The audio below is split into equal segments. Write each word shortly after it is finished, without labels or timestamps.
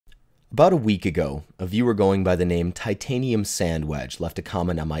About a week ago, a viewer going by the name Titanium Sandwedge left a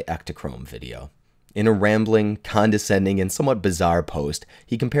comment on my Ektachrome video. In a rambling, condescending, and somewhat bizarre post,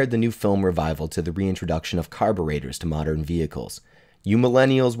 he compared the new film revival to the reintroduction of carburetors to modern vehicles. "You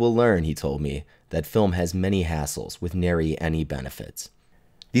millennials will learn," he told me, "that film has many hassles with nary any benefits."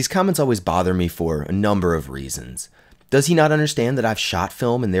 These comments always bother me for a number of reasons. Does he not understand that I've shot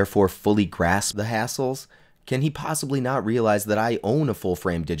film and therefore fully grasp the hassles? Can he possibly not realize that I own a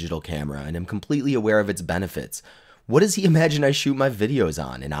full-frame digital camera and am completely aware of its benefits? What does he imagine I shoot my videos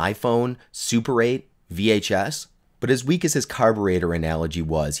on? An iPhone? Super 8? VHS? But as weak as his carburetor analogy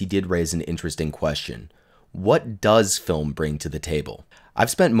was, he did raise an interesting question. What does film bring to the table? I've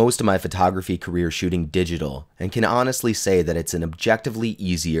spent most of my photography career shooting digital and can honestly say that it's an objectively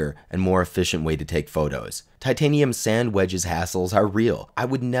easier and more efficient way to take photos. Titanium Sandwedge's hassles are real. I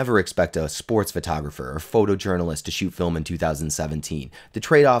would never expect a sports photographer or photojournalist to shoot film in 2017. The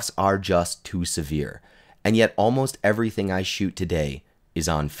trade-offs are just too severe. And yet almost everything I shoot today is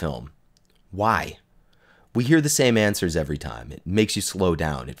on film. Why? We hear the same answers every time. It makes you slow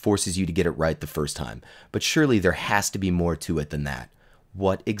down. It forces you to get it right the first time. But surely there has to be more to it than that.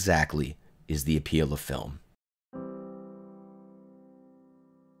 What exactly is the appeal of film?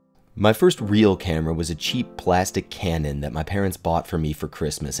 My first real camera was a cheap plastic Canon that my parents bought for me for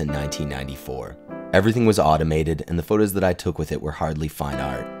Christmas in 1994. Everything was automated, and the photos that I took with it were hardly fine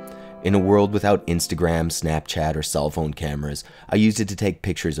art. In a world without Instagram, Snapchat, or cell phone cameras, I used it to take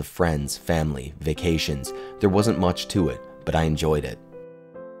pictures of friends, family, vacations. There wasn't much to it, but I enjoyed it.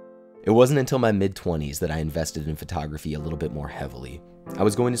 It wasn't until my mid-20s that I invested in photography a little bit more heavily. I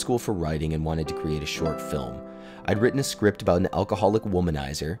was going to school for writing and wanted to create a short film. I'd written a script about an alcoholic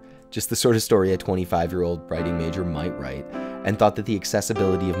womanizer, just the sort of story a 25-year-old writing major might write, and thought that the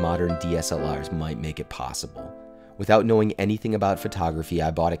accessibility of modern DSLRs might make it possible. Without knowing anything about photography,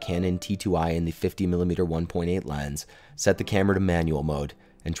 I bought a Canon T2i and the 50mm 1.8 lens, set the camera to manual mode,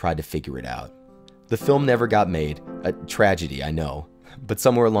 and tried to figure it out. The film never got made. A tragedy, I know. But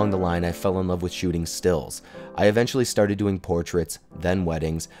somewhere along the line, I fell in love with shooting stills. I eventually started doing portraits, then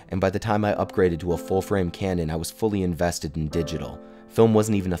weddings, and by the time I upgraded to a full-frame Canon, I was fully invested in digital. Film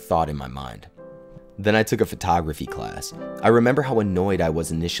wasn't even a thought in my mind. Then I took a photography class. I remember how annoyed I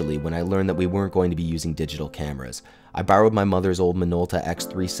was initially when I learned that we weren't going to be using digital cameras. I borrowed my mother's old Minolta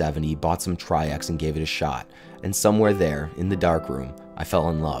X370, bought some Tri-X, and gave it a shot. And somewhere there, in the darkroom, I fell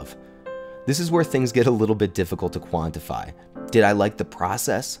in love. This is where things get a little bit difficult to quantify. Did I like the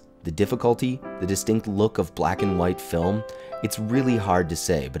process, the difficulty, the distinct look of black and white film? It's really hard to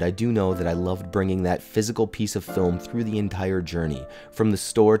say, but I do know that I loved bringing that physical piece of film through the entire journey. From the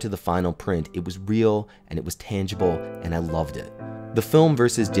store to the final print, it was real and it was tangible, and I loved it. The film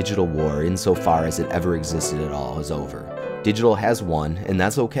versus digital war, insofar as it ever existed at all, is over. Digital has won, and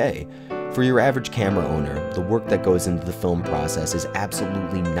that's okay. For your average camera owner, the work that goes into the film process is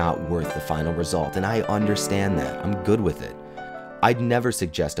absolutely not worth the final result, and I understand that. I'm good with it. I'd never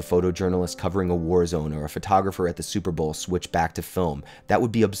suggest a photojournalist covering a war zone or a photographer at the Super Bowl switch back to film. That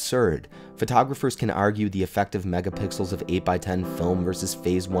would be absurd. Photographers can argue the effective megapixels of 8x10 film versus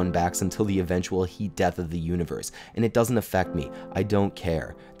phase 1 backs until the eventual heat death of the universe, and it doesn't affect me. I don't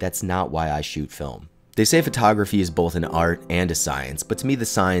care. That's not why I shoot film. They say photography is both an art and a science, but to me the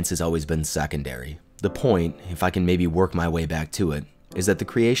science has always been secondary. The point, if I can maybe work my way back to it, is that the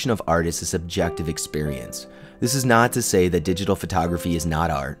creation of art is a subjective experience. This is not to say that digital photography is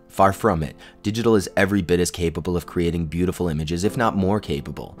not art. Far from it. Digital is every bit as capable of creating beautiful images, if not more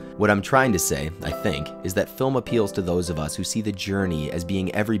capable. What I'm trying to say, I think, is that film appeals to those of us who see the journey as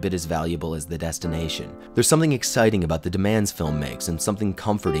being every bit as valuable as the destination. There's something exciting about the demands film makes, and something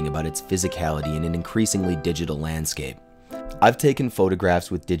comforting about its physicality in an increasingly digital landscape. I've taken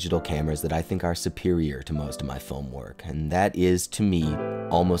photographs with digital cameras that I think are superior to most of my film work, and that is, to me,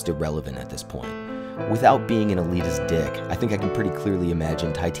 almost irrelevant at this point. Without being an elitist dick, I think I can pretty clearly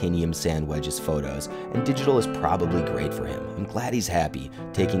imagine Titanium Sandwedge's photos, and digital is probably great for him. I'm glad he's happy,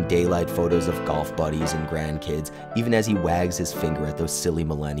 taking daylight photos of golf buddies and grandkids, even as he wags his finger at those silly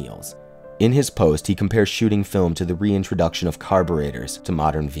millennials. In his post, he compares shooting film to the reintroduction of carburetors to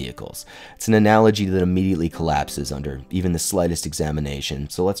modern vehicles. It's an analogy that immediately collapses under even the slightest examination,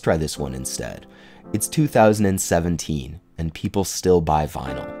 so let's try this one instead. It's 2017, and people still buy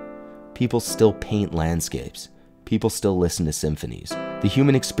vinyl. People still paint landscapes. People still listen to symphonies. The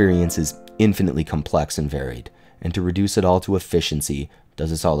human experience is infinitely complex and varied, and to reduce it all to efficiency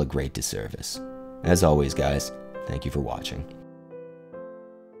does us all a great disservice. As always, guys, thank you for watching.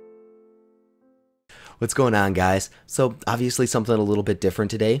 What's going on, guys? So obviously something a little bit different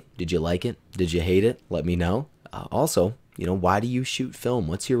today. Did you like it? Did you hate it? Let me know. Also, You know, why do you shoot film?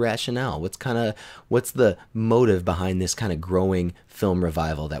 What's your rationale? What's the motive behind this kind of growing film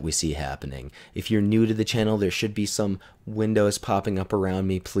revival that we see happening? If you're new to the channel, there should be some windows popping up around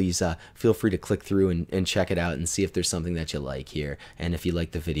me. Please feel free to click through and check it out and see if there's something that you like here. And if you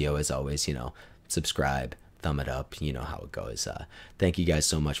like the video, as always, you know, subscribe, thumb it up, you know how it goes. Thank you guys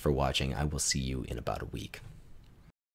so much for watching. I will see you in about a week.